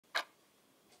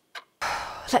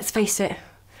Let's face it,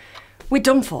 we're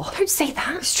done for. Don't say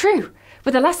that. It's true.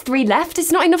 With the last 3 left,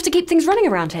 it's not enough to keep things running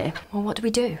around here. Well, what do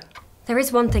we do? There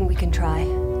is one thing we can try.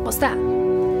 What's that?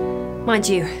 Mind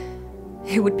you,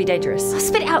 it would be dangerous. I'll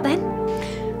spit it out then.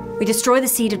 We destroy the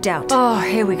seed of doubt. Oh,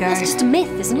 here we go. That's just a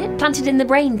myth, isn't it? Planted in the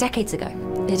brain decades ago.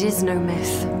 It is no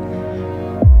myth.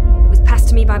 It was passed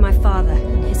to me by my father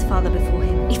and his father before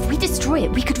him. If we destroy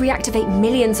it, we could reactivate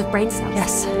millions of brain cells.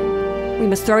 Yes. We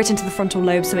must throw it into the frontal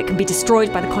lobe so it can be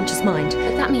destroyed by the conscious mind.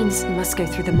 But that means we must go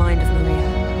through the mind of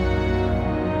Maria.